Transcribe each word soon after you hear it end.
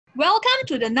Welcome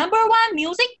to the number one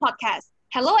music podcast.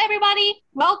 Hello, everybody.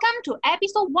 Welcome to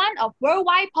episode one of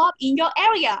Worldwide Pop in your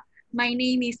area. My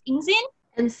name is Ingzin,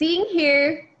 And seeing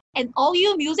here, and all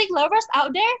you music lovers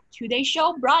out there, today's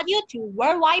show brought you to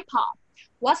Worldwide Pop.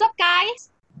 What's up,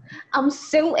 guys? I'm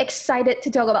so excited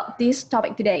to talk about this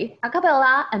topic today, a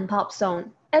cappella and pop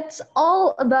song. It's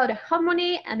all about the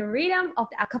harmony and the rhythm of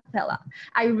the a cappella.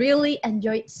 I really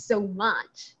enjoy it so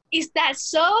much. Is that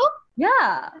so?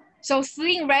 Yeah, So,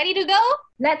 Sling ready to go?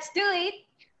 let's do it.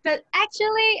 But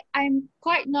actually, I'm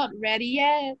quite not ready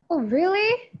yet. Oh,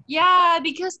 really? Yeah,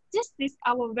 because this is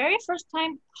our very first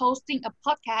time hosting a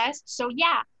podcast. So,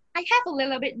 yeah, I have a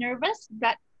little bit nervous,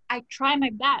 but I try my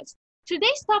best.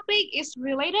 Today's topic is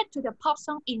related to the pop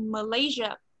song in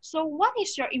Malaysia. So, what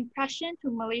is your impression to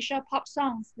Malaysia pop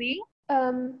songs, Lee?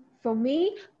 For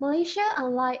me, Malaysia,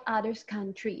 unlike other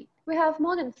countries, we have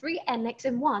more than three annex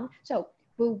in one. So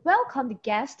we'll welcome the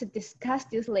guests to discuss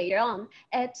this later on.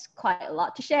 It's quite a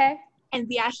lot to share. And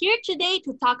we are here today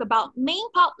to talk about main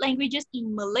pop languages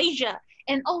in Malaysia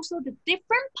and also the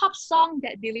different pop songs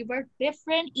that deliver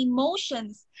different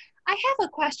emotions. I have a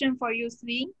question for you,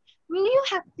 Sling. Will you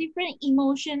have different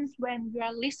emotions when you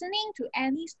are listening to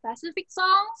any specific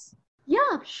songs?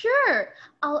 Yeah, sure.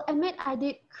 I'll admit I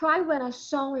did cry when a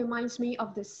song reminds me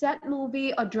of the sad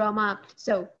movie or drama.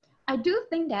 So I do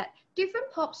think that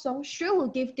different pop songs sure will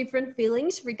give different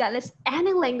feelings regardless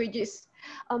any languages.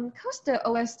 Cause the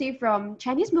OST from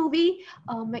Chinese movie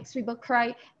makes people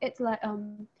cry. It's like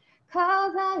刻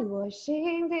在我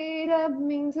心底的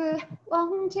名字，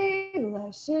忘记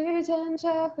了时间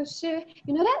这回事。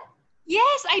You know that?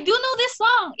 Yes, I do know this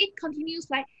song. It continues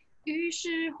like 于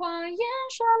是谎言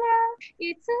说了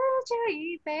一次就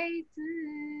一辈子。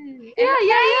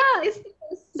Yeah. It's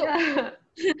So, yeah.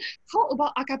 how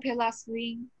about a cappella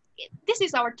swing? This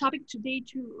is our topic today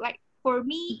too. Like for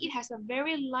me, it has a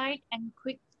very light and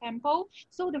quick tempo.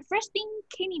 So the first thing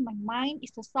came in my mind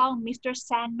is the song Mr.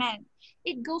 Sandman.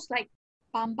 It goes like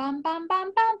bam bam bam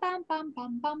bam bam bam bam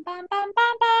bam bam bam bam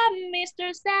bam bam.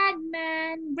 Mr.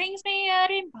 Sandman brings me a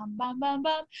dream. Bam bam bam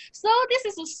bam. So this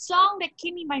is a song that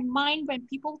came in my mind when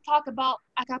people talk about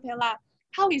a cappella.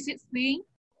 How is it, Swing?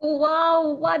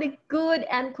 Wow, what a good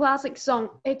and classic song.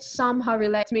 It somehow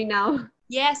relaxes me now.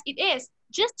 Yes, it is.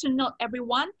 Just to note,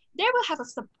 everyone, there will have a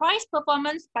surprise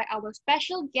performance by our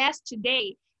special guest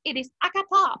today. It is Aka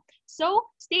Pop. So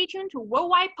stay tuned to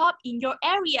Worldwide Pop in your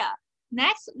area.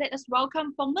 Next, let us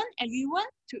welcome Fengmen and Yuwen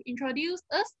to introduce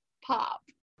us Pop.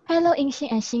 Hello,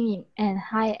 Inxin and Xinyin, and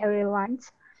hi everyone.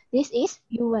 This is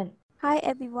Yuwen. Hi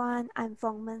everyone, I'm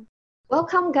Fengmen.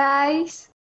 Welcome, guys.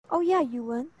 Oh yeah,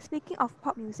 Yuwen, speaking of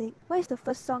pop music, what is the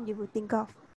first song you would think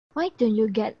of? Why don't you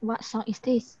get what song is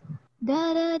this?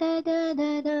 Da da da da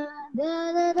da da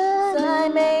da da da. 再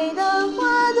美的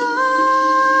花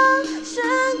朵，盛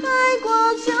开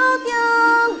过就凋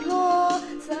落，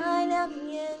在两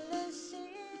眼的心。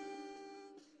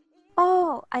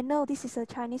Oh, I know this is a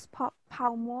Chinese pop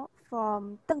Mo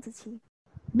from Deng Ziqi.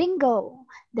 Bingo!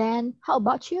 Then how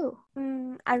about you?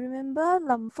 I remember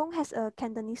Lam Feng has a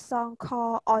Cantonese song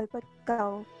called Oi Bất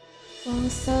Cầu. 放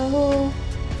手，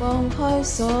放開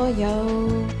所有，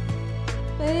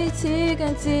彼此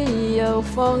更自由。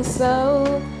放手，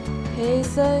其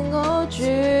實我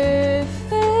絕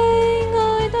非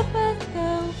愛得不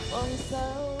夠。放手。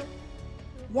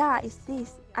 Yeah, it's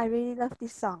this. I really love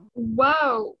this song.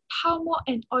 Wow, Palmo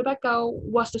and Oibakao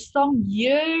was the song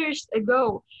years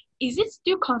ago. Is it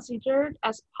still considered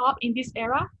as pop in this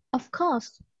era? Of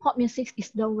course, pop music is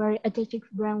the very addictive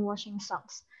brainwashing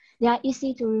songs. They are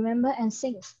easy to remember and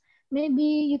sing.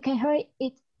 Maybe you can hear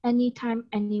it anytime,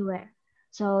 anywhere.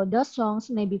 So those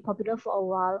songs may be popular for a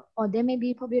while, or they may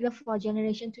be popular for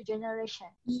generation to generation.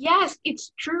 Yes,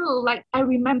 it's true. Like I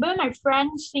remember my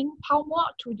friends sing Palmo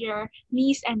to their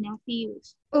niece and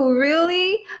nephews. Oh,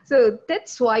 really? So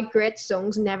that's why great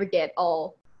songs never get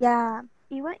old. Yeah,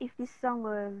 even if this song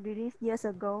was released years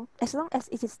ago, as long as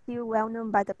it is still well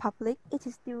known by the public, it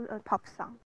is still a pop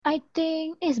song. I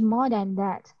think it's more than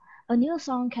that. A new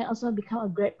song can also become a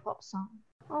great pop song.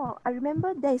 Oh, I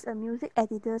remember there is a music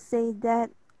editor say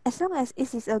that as long as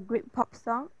it is a great pop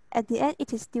song, at the end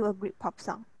it is still a great pop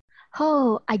song.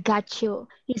 Oh, I got you.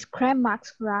 It's Cram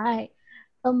Marks, right?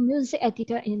 A music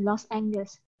editor in Los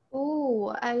Angeles.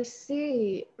 Oh, I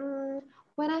see.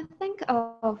 When I think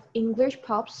of English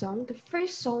pop song, the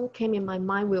first song came in my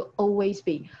mind will always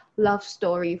be Love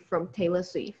Story from Taylor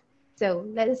Swift. So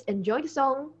let us enjoy the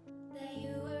song. That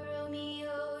you were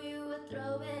Romeo, you were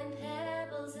throwing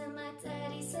pebbles, and my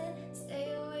daddy said,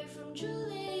 stay away from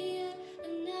Juliet.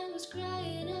 And I was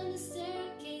crying on the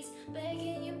staircase,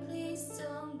 begging you please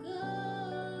don't go.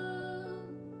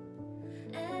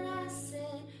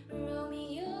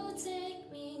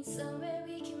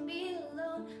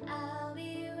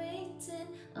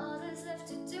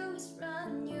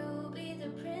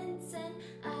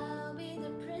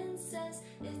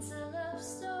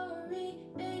 story,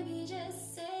 baby,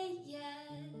 just say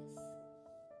yes.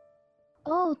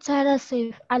 Oh, Taylor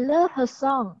Swift. I love her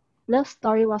song. Love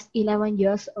Story was 11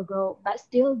 years ago, but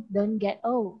still don't get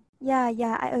old.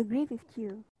 Yeah, I agree with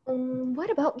you. What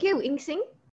about you, Insing?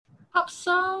 Pop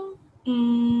song?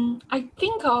 I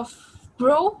think of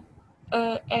Bro,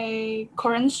 a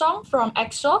Korean song from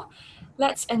EXO.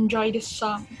 Let's enjoy this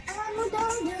song.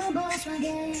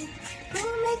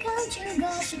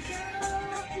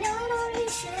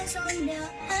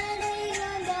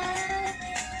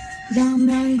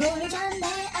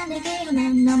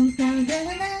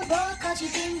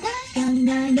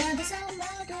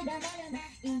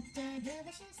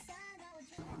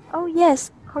 Oh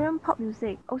yes, Korean pop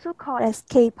music, also called as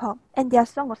K-pop, and their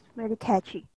song was very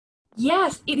catchy.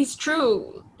 Yes, it is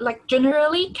true. Like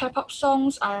generally, K-pop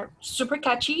songs are super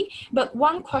catchy, but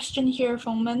one question here,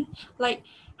 Fengmen, like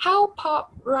how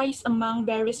pop rise among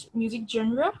various music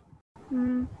genre?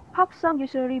 Pop songs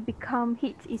usually become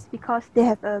hits is because they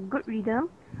have a good rhythm,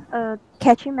 a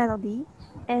catchy melody,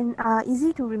 and are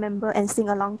easy to remember and sing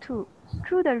along to.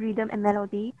 Through the rhythm and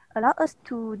melody, allow us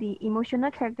to the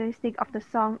emotional characteristic of the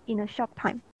song in a short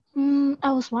time.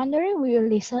 I was wondering, will you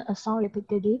listen a song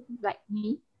repeatedly like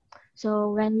me?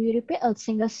 So when we repeat a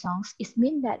single song, it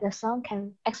means that the song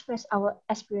can express our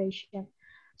aspiration.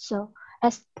 So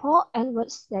as Paul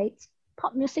Edwards states,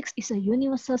 pop music is a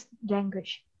universal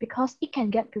language because it can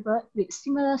get people with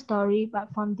similar story but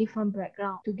from different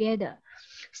background together.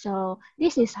 So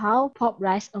this is how pop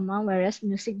rise among various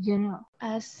music genres.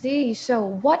 I see.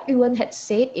 So what Ewan had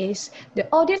said is the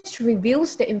audience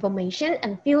reveals the information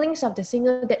and feelings of the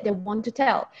singer that they want to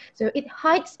tell. So it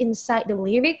hides inside the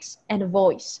lyrics and the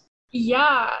voice.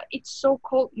 Yeah, it's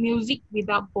so-called music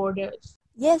without borders.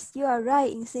 Yes, you are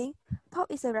right, Insing. Pop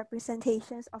is a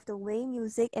representation of the way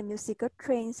music and musical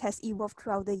trends has evolved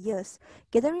throughout the years,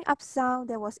 gathering up sound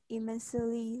that was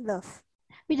immensely loved.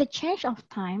 With the change of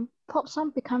time, pop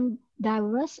songs become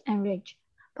diverse and rich.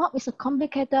 Pop is a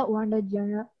complicated wonder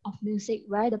genre of music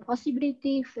where the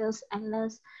possibility feels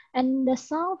endless and the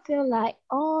song feel like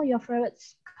all your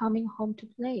favorites coming home to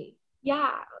play.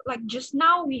 Yeah, like just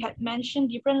now we had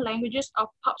mentioned different languages of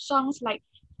pop songs like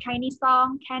Chinese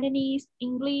song, Cantonese,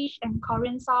 English, and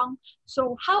Korean song.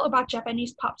 So how about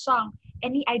Japanese pop song?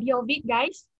 Any idea of it,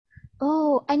 guys?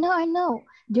 Oh, I know.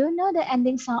 Do you know the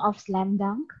ending song of Slam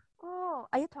Dunk? Oh,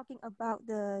 are you talking about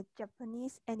the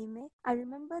Japanese anime? I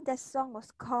remember that song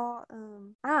was called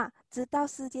直到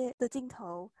世界的尽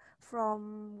头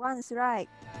from Once, right?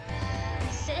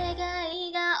 世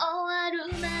界が終わる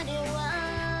までは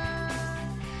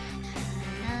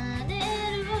離れ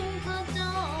ること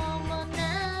もな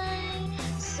い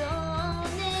そう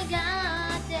願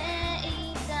って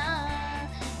いた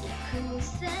幾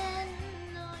千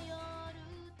の夜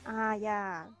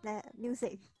Yeah, that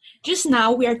music. Just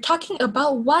now we are talking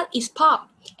about what is pop,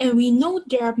 and we know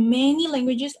there are many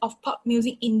languages of pop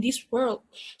music in this world.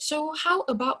 So how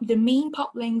about the main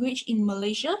pop language in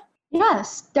Malaysia?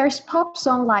 Yes, there's pop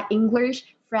song like English,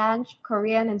 French,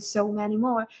 Korean, and so many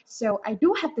more. So I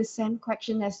do have the same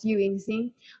question as you,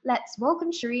 Insing. Let's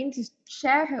welcome Shireen to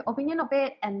share her opinion of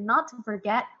it, and not to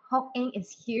forget, Hok Ing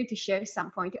is here to share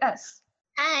some point to us.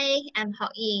 Hi, I'm Hao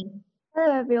Ying.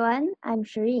 Hello everyone, I'm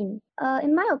Shireen.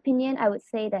 In my opinion, I would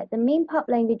say that the main pop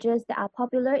languages that are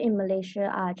popular in Malaysia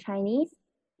are Chinese,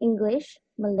 English,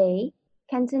 Malay,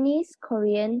 Cantonese,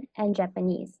 Korean, and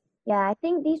Japanese. Yeah, I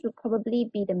think these would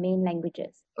probably be the main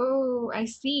languages. Oh, I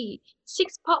see.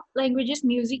 6 pop languages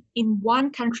music in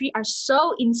one country are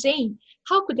so insane.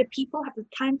 How could the people have the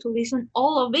time to listen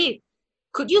all of it?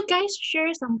 Could you guys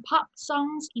share some pop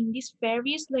songs in these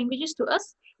various languages to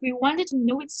us? We wanted to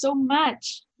know it so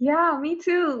much. Yeah, me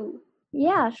too.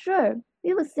 Yeah, sure.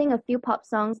 We will sing a few pop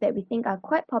songs that we think are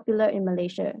quite popular in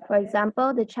Malaysia. For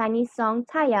example, the Chinese song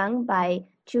太阳 by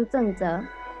Qiu Zhengzhe.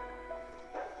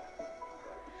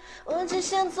 我只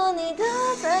想做你的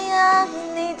太阳，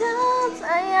你的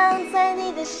太阳，在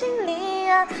你的心里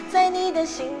呀，在你的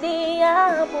心底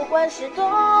呀，不管是多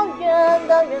远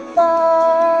的远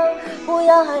方，不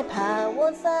要害怕，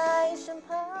我在身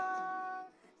旁。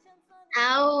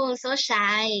 Oh, so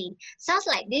shy. Sounds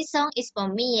like this song is for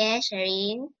me,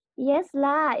 Shireen. Yes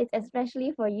lah, it's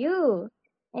especially for you.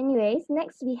 Anyways,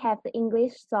 next we have the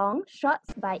English song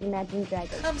Shots by Imagine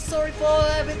Dragons. I'm sorry for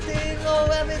everything, oh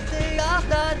everything I've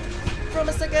done. From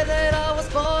the second that I was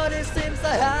born, it seems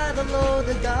I had a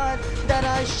loaded gun that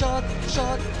I shot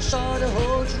a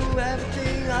hole through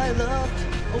everything I love.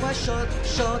 Oh, I shot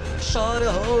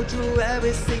a hole through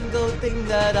every single thing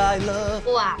that I love.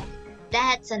 Wow,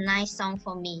 that's a nice song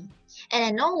for me. And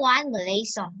I know one Malay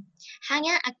song,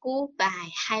 Hanya Aku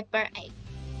by Hyper 8.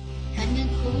 Hanya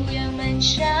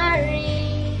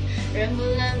mencari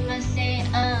rembulan masih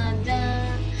ada.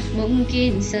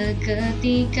 Mungkin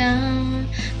seketika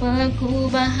aku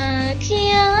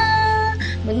bahagia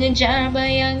mengejar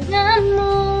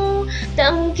bayanganmu.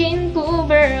 Tak mungkin ku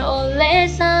beroleh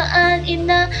saat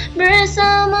indah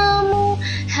bersamamu.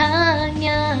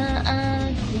 Hanya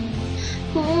aku.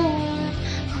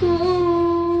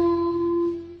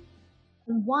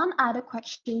 One other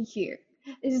question here.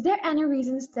 Is there any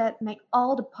reasons that make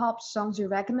all the pop songs you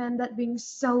recommended being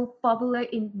so popular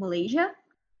in Malaysia?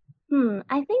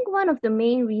 I think one of the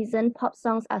main reasons pop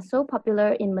songs are so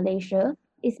popular in Malaysia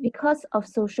is because of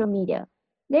social media.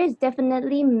 There is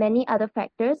definitely many other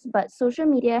factors, but social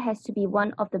media has to be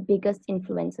one of the biggest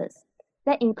influences.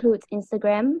 That includes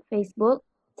Instagram, Facebook,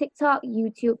 TikTok,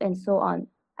 YouTube, and so on.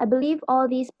 I believe all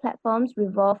these platforms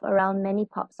revolve around many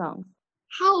pop songs.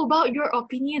 How about your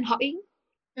opinion, Hao Ying?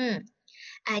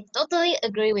 I totally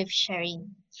agree with Sherin.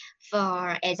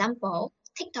 For example,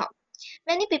 TikTok.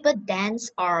 Many people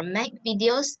dance or make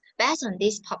videos based on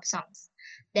these pop songs,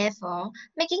 therefore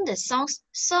making the songs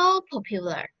so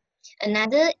popular.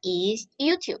 Another is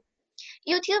YouTube.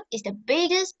 YouTube is the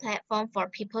biggest platform for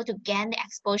people to gain the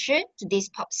exposure to these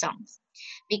pop songs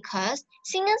because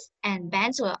singers and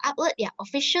bands will upload their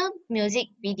official music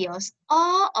videos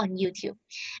all on YouTube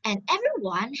and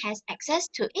everyone has access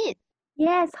to it.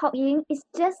 Yes, Hao Ying, it's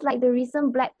just like the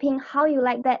recent Blackpink How You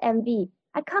Like That MV.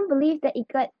 I can't believe that it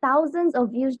got thousands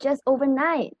of views just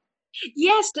overnight.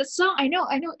 Yes, the song I know.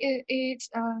 It's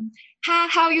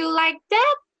how you like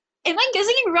that? Am I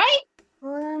guessing it right?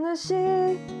 보란 듯이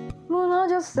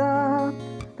무너졌어.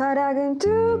 바닥은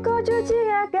두고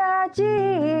주지하까지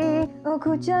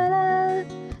굳잖아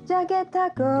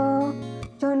자켓하고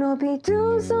저 높이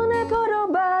두 손에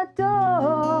걸어봐도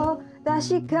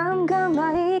다시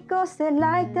캄캄한 이곳에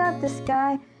light up the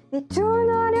sky. 네 두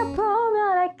눈을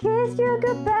보면 I kiss you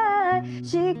goodbye.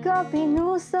 시겁이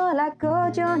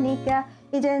웃어라고 주니까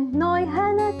이젠 너희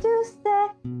하나 둘셋.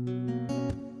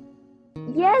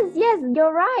 Yes,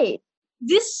 you're right.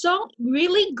 This song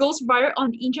really goes viral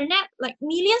on the internet. Like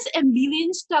millions and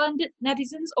billions talented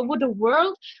netizens over the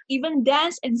world even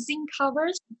dance and sing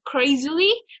covers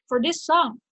crazily for this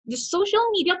song. The social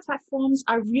media platforms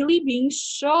are really being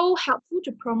so helpful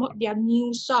to promote their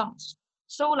new songs.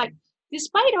 So like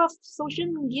despite of social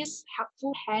media's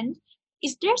helpful hand,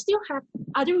 is there still have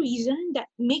other reason that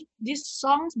make these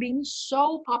songs being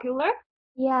so popular?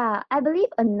 Yeah, I believe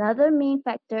another main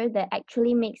factor that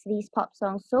actually makes these pop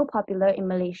songs so popular in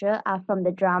Malaysia are from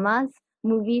the dramas,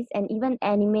 movies, and even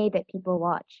anime that people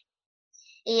watch.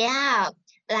 Yeah,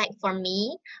 like for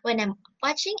me, when I'm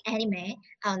watching anime,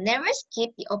 I'll never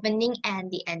skip the opening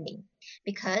and the ending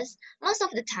because most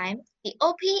of the time the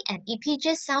OP and EP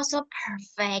just sound so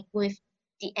perfect with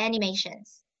the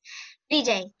animations.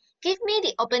 DJ, give me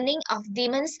the opening of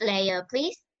Demon Slayer,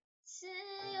 please.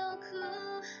 強く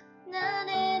な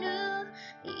れる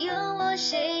よう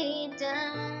した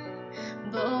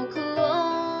僕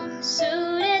を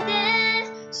連れて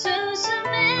進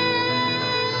め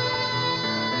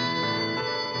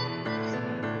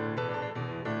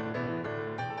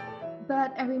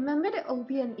But I remember the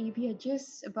OP and EP are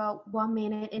just about 1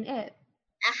 minute in it.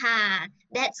 Aha,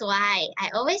 that's why I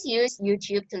always use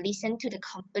YouTube to listen to the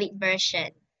complete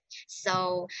version.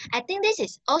 So I think this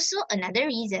is also another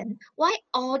reason why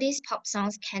all these pop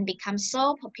songs can become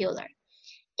so popular.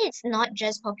 It's not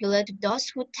just popular to those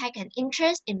who take an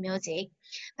interest in music,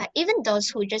 but even those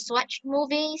who just watch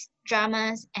movies,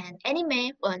 dramas, and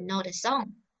anime will know the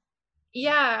song.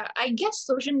 Yeah, I guess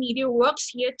social media works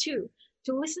here too.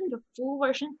 To listen to the full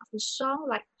version of the song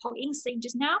like Hao Ying said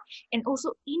just now, and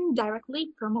also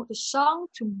indirectly promote the song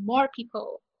to more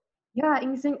people. Yeah,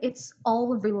 Insing, it's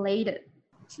all related.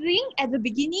 Sing at the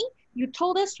beginning, you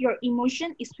told us your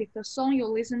emotion is with the song you're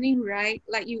listening, right?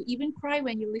 Like you even cry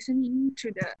when you're listening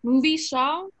to the movie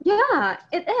song. Yeah,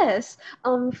 it is.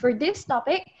 For this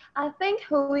topic, I think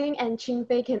Huing and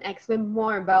Qingfei can explain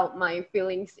more about my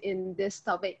feelings in this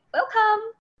topic.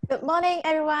 Welcome! Good morning,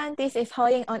 everyone. This is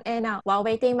Hoying on air now. While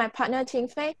waiting my partner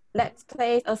Qing Fei, let's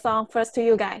play a song first to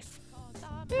you guys.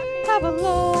 Clap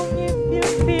along if you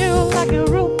feel like a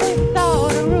roof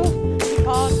without a roof.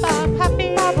 Because I'm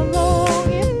happy. Clap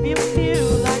along if you feel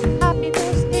like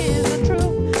happiness is the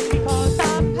truth. Because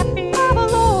I'm happy. Clap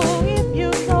along if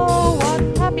you know what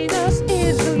happiness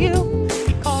is to you.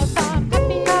 Because I'm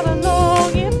happy. Clap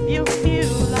along if you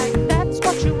feel like that's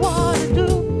what you want to do.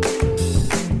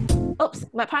 Oops,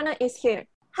 my partner is here.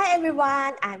 Hi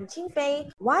everyone, I'm Qing Fei.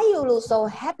 Why you look so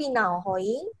happy now,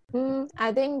 Hoying?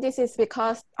 I think this is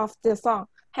because of the song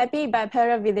Happy by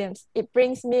Pharrell Williams. It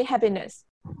brings me happiness.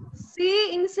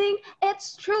 See, Insing,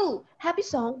 it's true. Happy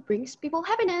song brings people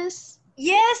happiness.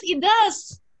 Yes, it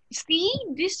does. See,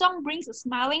 this song brings a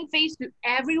smiling face to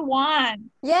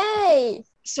everyone. Yay!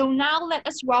 So now let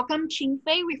us welcome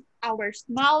Qingfei with our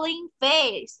smiling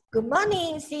face. Good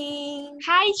morning, Sing.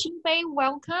 Hi, Qingfei,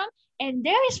 welcome. And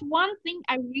there is one thing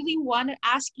I really want to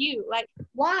ask you, like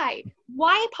why?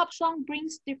 Why pop song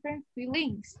brings different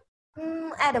feelings?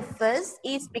 At the first,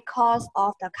 it's because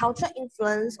of the cultural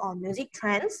influence on music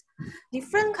trends.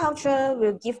 Different culture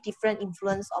will give different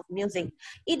influence of music.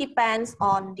 It depends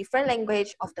on different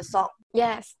language of the song.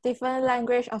 Yes, different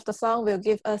language of the song will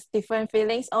give us different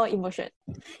feelings or emotion.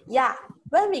 Yeah,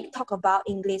 when we talk about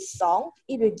English song,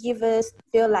 it will give us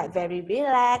feel like very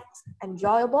relaxed,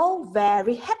 enjoyable,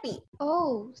 very happy.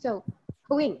 Oh, so,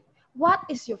 Wing, what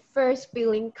is your first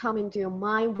feeling come into your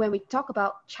mind when we talk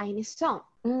about Chinese song?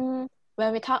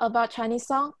 When we talk about Chinese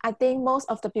song, I think most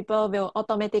of the people will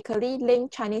automatically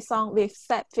link Chinese song with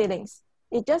sad feelings.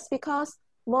 It's just because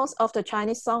most of the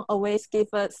Chinese song always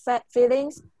give us sad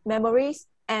feelings, memories,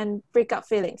 and breakup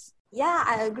feelings. Yeah,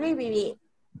 I agree with it.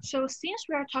 So since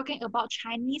we are talking about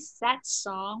Chinese sad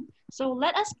song, so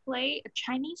let us play a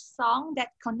Chinese song that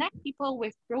connect people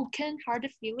with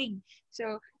broken-hearted feeling.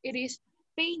 So it is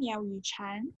飞鸟与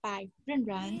蝉 by 任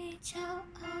然。你骄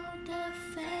傲的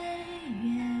飞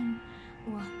远，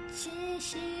我栖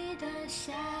息的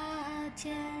夏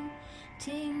天，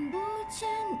听不见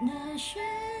的宣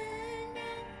言，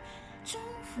重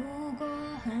复过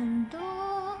很多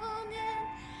年，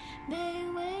被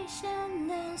危险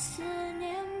的思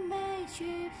念被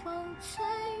飓风吹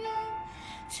远，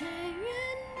吹远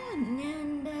多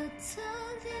年的侧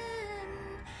脸，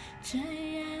吹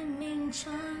远鸣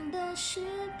唱的诗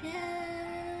篇。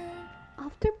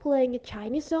 After playing a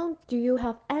Chinese song, do you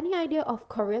have any idea of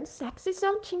Korean sexy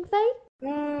song, Qingfei?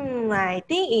 I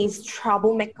think it's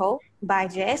Troublemaker by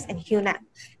JS and Hyuna.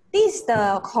 This is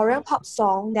the Korean pop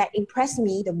song that impressed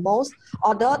me the most,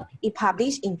 although it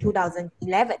published in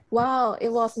 2011. Wow, it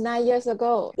was 9 years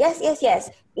ago. Yes.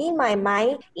 In my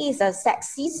mind, it's a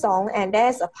sexy song and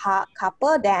there's a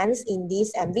couple dance in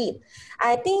this MV.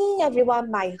 I think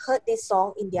everyone might heard this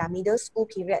song in their middle school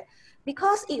period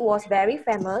because it was very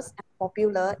famous and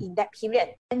popular in that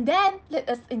period. And then let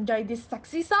us enjoy this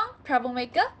sexy song,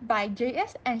 Troublemaker by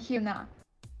JS and Hyuna.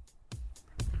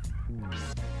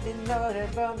 네 노래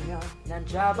보면 난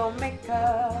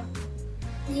troublemaker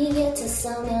네 곁에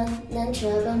서면 난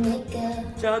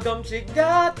troublemaker 조금씩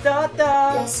더더더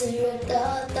가스를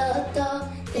떠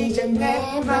이제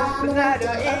내 맘을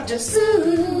알아해줬어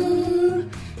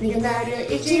네가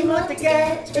나를 잊지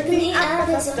못하게 저네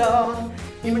앞에서도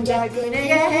네 작은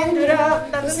내게 흔들어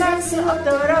나도 살 수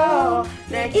없도록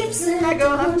내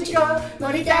입술하고 훔치고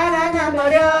머리 따라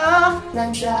나버려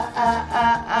난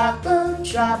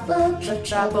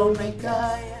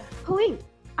troublemaker. Wing,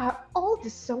 are all the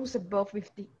songs above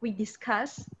we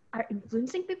discussed are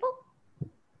influencing people?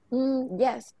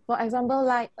 Yes, for example,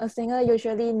 like a singer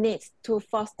usually needs to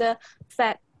foster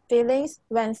sad feelings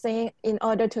when singing in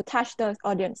order to touch the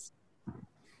audience.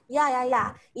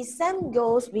 Yeah. It same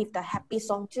goes with the happy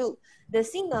song too. The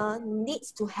singer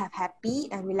needs to have happy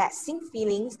and relaxing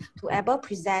feelings to ever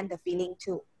present the feeling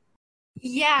too.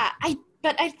 Yeah,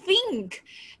 but I think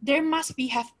there must be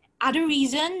have other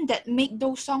reason that make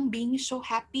those songs being so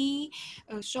happy,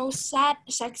 so sad,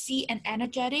 sexy, and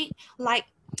energetic. Like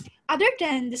other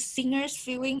than the singer's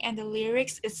feeling and the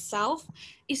lyrics itself,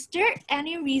 is there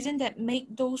any reason that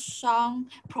make those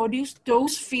songs produce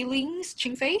those feelings,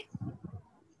 Qingfei?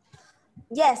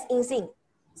 Yes, Insing.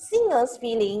 Singers'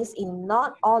 feelings is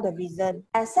not all the reason,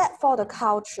 except for the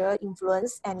culture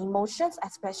influence and emotions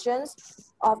expressions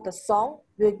of the song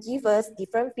will give us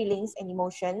different feelings and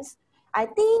emotions. I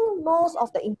think most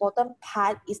of the important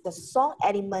part is the song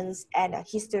elements and the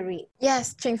history.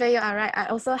 Yes, Qingfei, you are right. I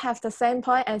also have the same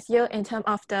point as you in terms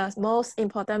of the most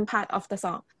important part of the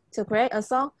song. To create a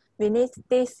song, we need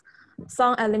these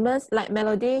song elements like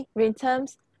melody,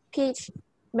 rhythms, pitch,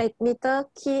 meter,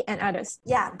 key, and others.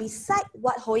 Yeah, besides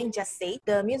what Hoyin just said,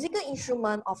 the musical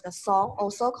instrument of the song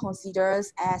also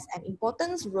considers as an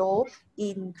important role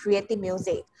in creating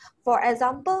music. For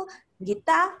example,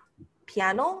 guitar,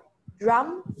 piano,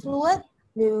 drum, flute,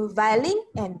 violin,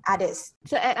 and others.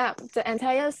 To add up, the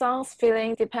entire song's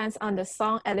feeling depends on the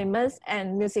song elements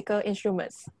and musical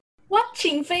instruments. What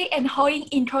Qingfei and Hoyin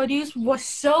introduced was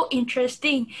so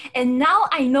interesting, and now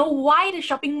I know why the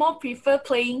shopping mall prefer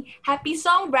playing happy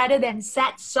song rather than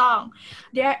sad song.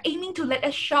 They are aiming to let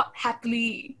us shop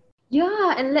happily.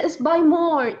 Yeah, and let us buy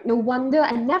more. No wonder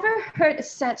I never heard a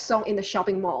sad song in the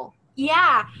shopping mall.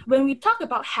 Yeah, when we talk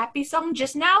about happy song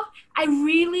just now, I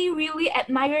really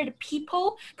admire the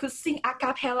people who sing a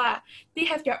cappella. They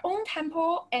have their own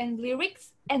tempo and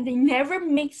lyrics and they never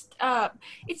mixed up.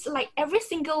 It's like every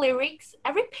single lyrics,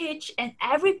 every pitch and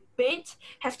every beat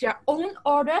has their own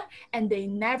order and they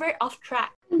never off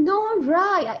track. No,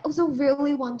 right. I also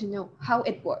really want to know how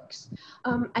it works.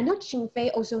 I know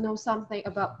Qingfei also knows something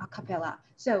about a cappella.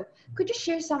 So could you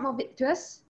share some of it to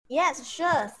us? Yes,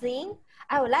 sure, Sing.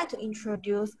 I would like to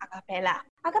introduce a cappella.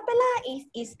 A cappella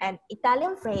is an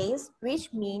Italian phrase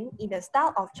which means in the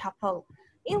style of chapel.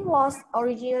 It was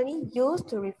originally used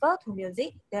to refer to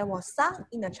music that was sung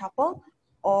in a chapel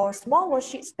or small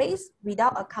worship space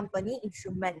without accompanying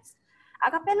instruments.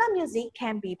 A cappella music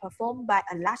can be performed by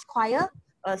a large choir,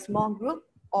 a small group,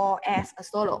 or as a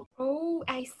solo. Oh,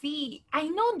 I see. I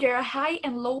know there are high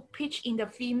and low pitch in the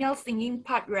female singing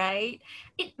part, right?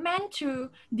 It meant to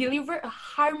deliver a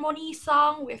harmony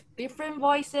song with different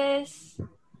voices.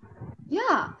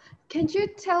 Yeah. Can you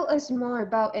tell us more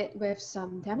about it with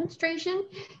some demonstration?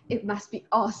 It must be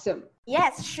awesome.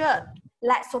 Yes, sure.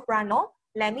 Like soprano,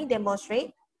 let me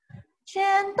demonstrate.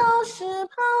 全都是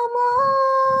泡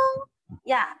沫.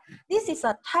 Yeah, this is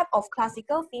a type of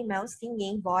classical female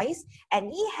singing voice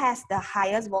and it has the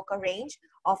highest vocal range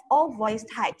of all voice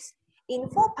types. In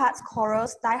 4 parts choral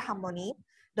style harmony,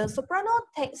 the soprano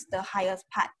takes the highest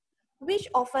part, which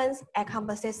often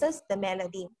encompasses the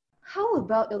melody. How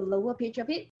about the lower pitch of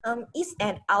it? It's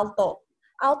an alto.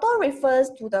 Alto refers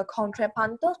to the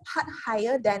contrapuntal part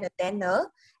higher than the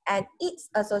tenor and its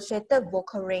associated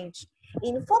vocal range.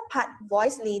 In 4-part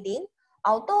voice leading,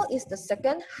 alto is the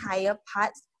second higher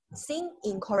part sung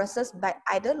in choruses by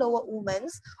either lower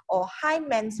women's or high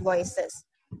men's voices.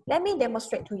 Let me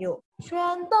demonstrate to you. 全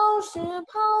都是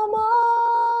泡沫.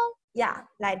 Yeah,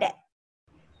 like that.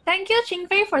 Thank you,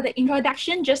 Qingfei, for the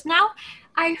introduction just now.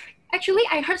 I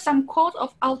heard some quote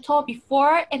of alto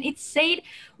before, and it said,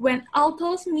 when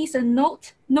altos miss a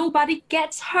note, nobody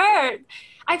gets hurt.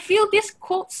 I feel this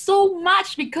quote so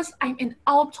much because I'm an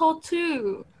alto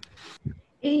too.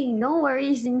 Hey, no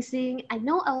worries, Sing Sing. I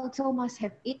know alto must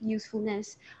have its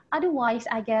usefulness. Otherwise,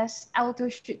 I guess alto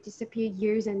should disappear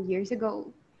years and years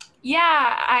ago.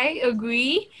 Yeah, I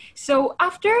agree. So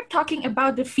after talking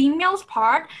about the females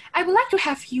part, I would like to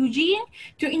have Eugene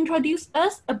to introduce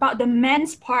us about the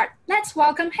men's part. Let's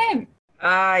welcome him.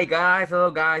 Hi guys,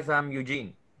 hello guys, I'm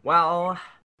Eugene. Well,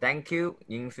 thank you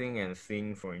Yingxing and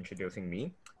Sing for introducing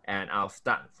me, and I'll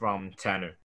start from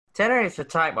tenor. Tenor is a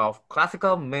type of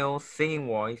classical male singing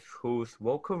voice whose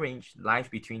vocal range lies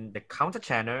between the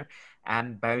countertenor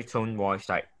and baritone voice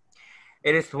type.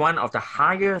 It is one of the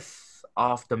highest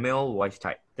of the male voice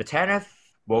type. The tenor's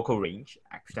vocal range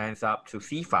extends up to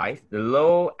C5. The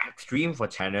low extreme for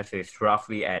tenors is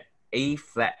roughly at A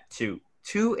flat 2,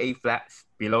 2 A flats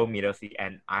below middle C,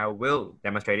 and I will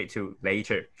demonstrate it too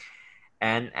later.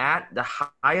 And at the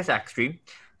highest extreme,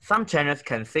 some tenors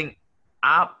can sing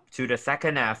up to the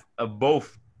second F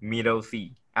above middle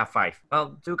C, F5.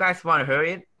 Well, do you guys want to hear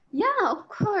it? Yeah, of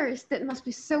course. That must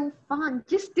be so fun.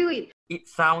 Just do it. It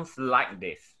sounds like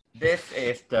this. This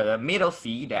is the middle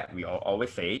C that we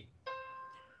always say.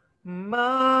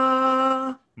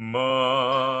 Ma,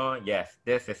 ma. Yes,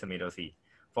 this is the middle C.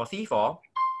 For C4,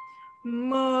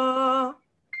 ma,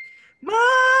 ma.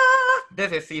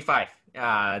 This is C5.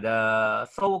 The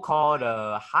so-called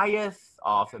highest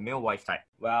of the male voice type.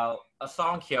 Well, a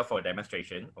song here for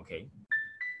demonstration, okay.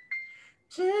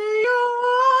 只有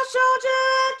我守着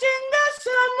静的沙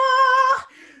漠，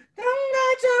等待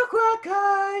着花开。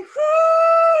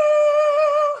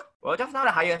Well, just now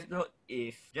the highest note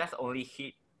is just only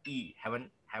hit E,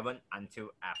 haven't until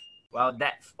F. Well,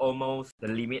 that's almost the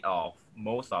limit of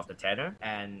most of the tenor.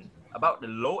 And about the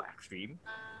low extreme,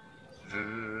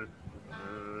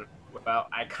 well,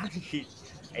 I can't hit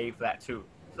A flat too,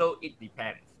 so it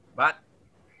depends. But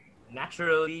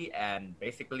naturally and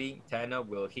basically, tenor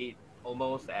will hit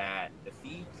almost at the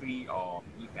C3 or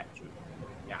E flat 2.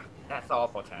 Yeah, that's all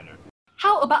for tenor.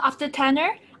 How about after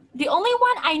tenor? The only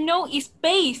one I know is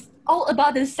bass, all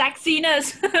about the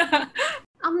sexiness.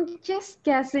 I'm just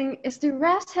guessing, is the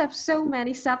rest have so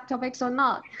many subtopics or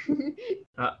not?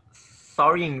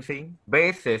 Sorry, Yingxing.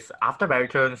 Bass is after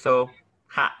baritone, so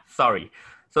sorry.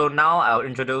 So now I'll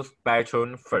introduce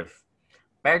baritone first.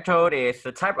 Baritone is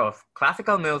a type of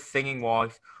classical male singing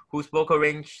voice whose vocal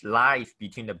range lies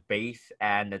between the bass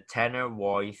and the tenor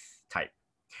voice type.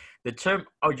 The term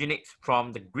originates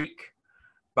from the Greek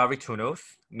baritonos,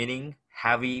 meaning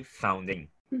heavy sounding.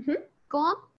 Go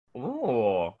on.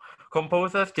 Oh,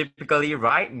 composers typically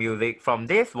write music from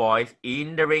this voice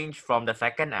in the range from the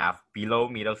second F below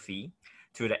middle C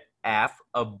to the F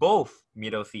above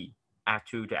middle C,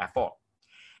 F2 to F4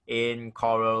 in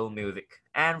choral music.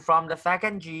 And from the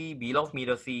second G below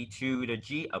middle C to the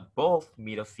G above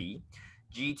middle C,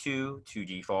 G2 to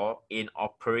G4 in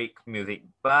operic music,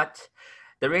 but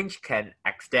the range can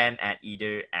extend at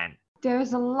either end.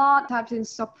 There's a lot of types in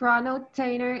soprano,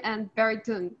 tenor, and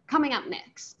baritone. Coming up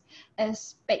next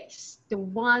is bass, the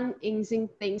one Yingxing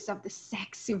thinks of the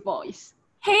sexy voice.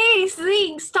 Hey,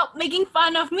 Xing, stop making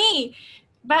fun of me.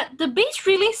 But the bass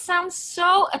really sounds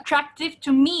so attractive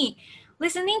to me.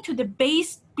 Listening to the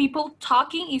bass people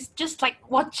talking is just like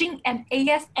watching an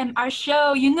ASMR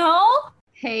show, you know?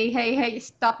 Hey,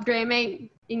 stop dreaming.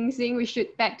 Yingxing, we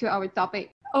should back to our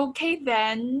topic. Okay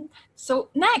then. So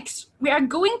next, we are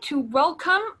going to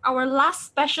welcome our last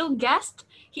special guest.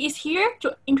 He is here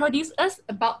to introduce us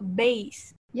about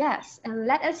bass. Yes, and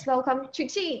let us welcome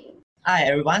Chuqin. Hi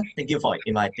everyone, thank you for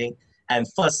inviting. And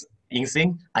first,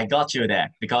 Yingxing, I got you there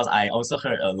because I also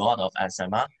heard a lot of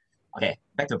ASMR. Okay,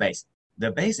 back to bass.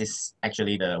 The bass is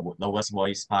actually the lowest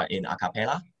voice part in a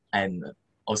cappella and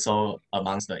also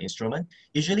amongst the instrument.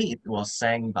 Usually it was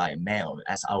sang by male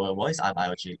as our voice are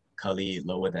biologically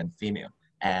lower than female,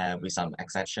 and with some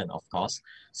exception of course.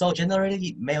 So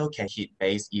generally male can hit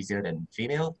bass easier than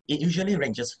female. It usually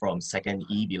ranges from second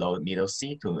E below middle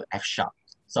C to F sharp.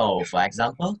 So for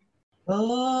example,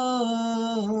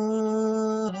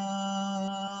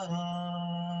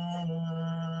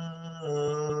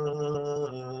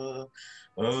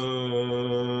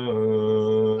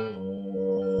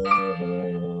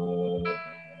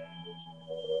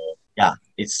 yeah,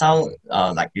 it sounds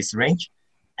like this range.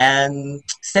 And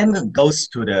same goes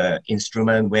to the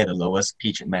instrument where the lowest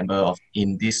pitch member of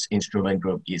in this instrument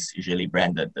group is usually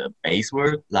branded the bass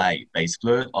word like bass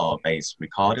flute or bass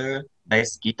recorder,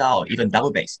 bass guitar, or even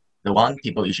double bass, the one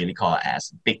people usually call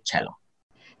as big cello.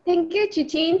 Thank you,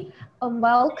 Chuqin.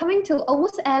 Well, coming to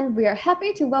almost end, we are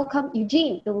happy to welcome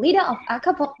Eugene, the leader of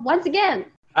Acapop once again.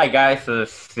 Hi guys,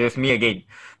 it's me again.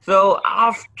 So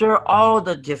after all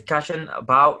the discussion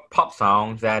about pop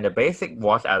songs and the basic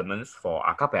voice elements for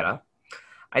a cappella,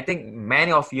 I think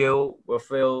many of you will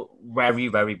feel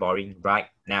very boring right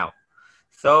now.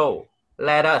 So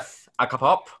let us,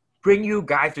 Acapop, bring you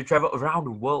guys to travel around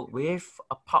the world with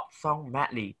a pop song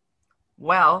medley.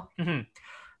 Well,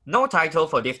 no title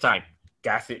for this time.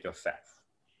 Guess it yourself.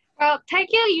 Well,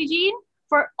 thank you, Eugene.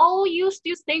 For all you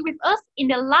still stay with us, in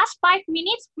the last 5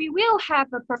 minutes, we will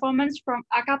have a performance from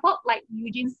Acapop, like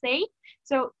Eugene said.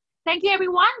 So thank you,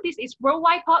 everyone. This is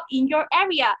Worldwide Pop in your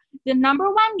area, the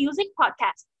 #1 music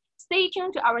podcast. Stay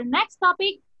tuned to our next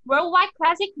topic, Worldwide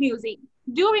Classic Music.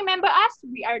 Do remember us.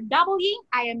 We are Double Ying.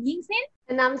 I am Yingxin.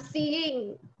 And I'm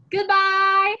Xing.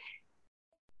 Goodbye.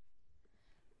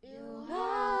 You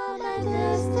are my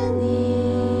destiny.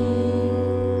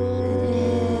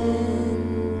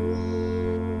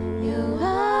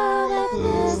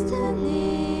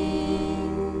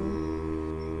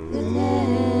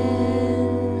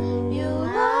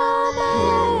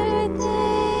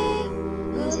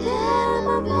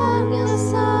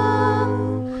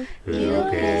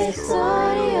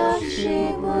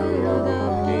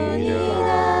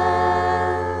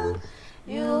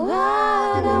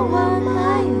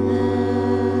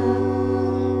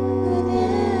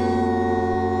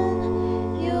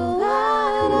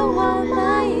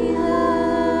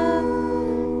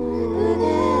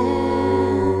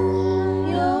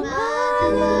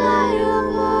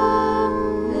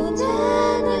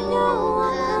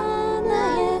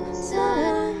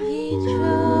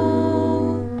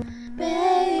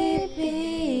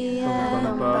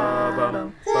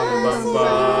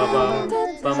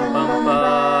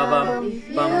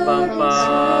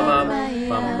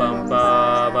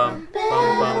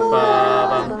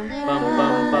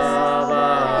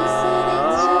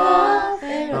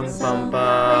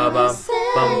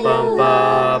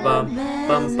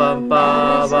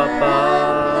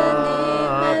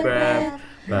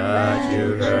 But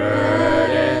you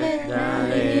heard it,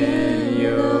 darling,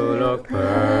 you look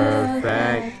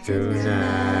perfect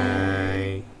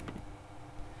tonight.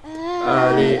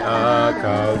 Alia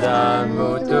kau dan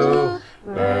mutu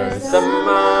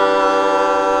bersama,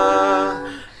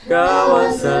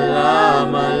 kawan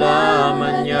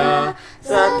selama-lamanya,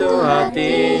 satu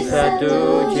hati,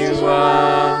 satu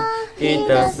jiwa.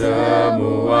 Kita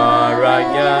semua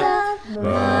rakyat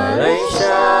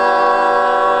Malaysia.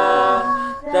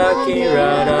 Tak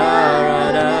kira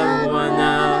darah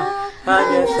mana,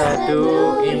 hanya satu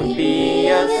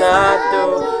impian,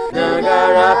 satu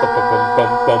negara. Pom pom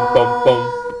pom pom pom pom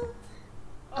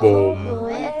pom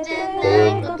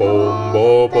pom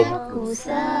pom pom pom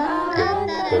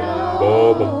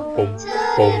pom pom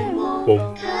pom pom.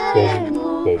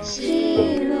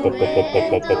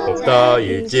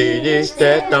 大事にし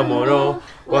てたもの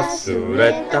忘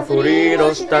れたふり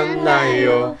をしたんだ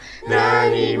よ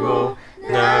何も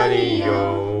何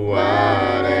を言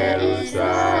われる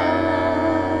さ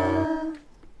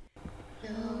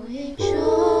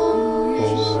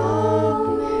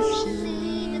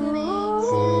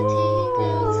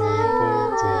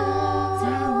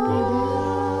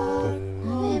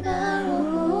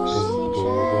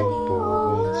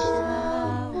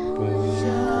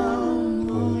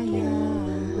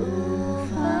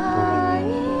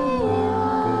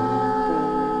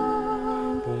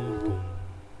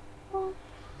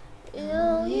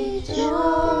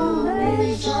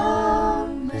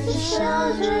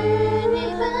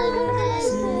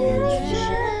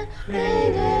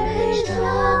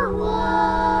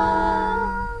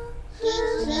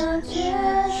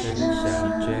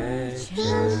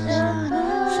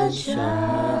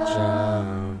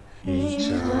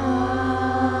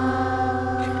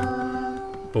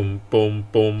boom boom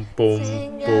boom boom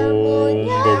boom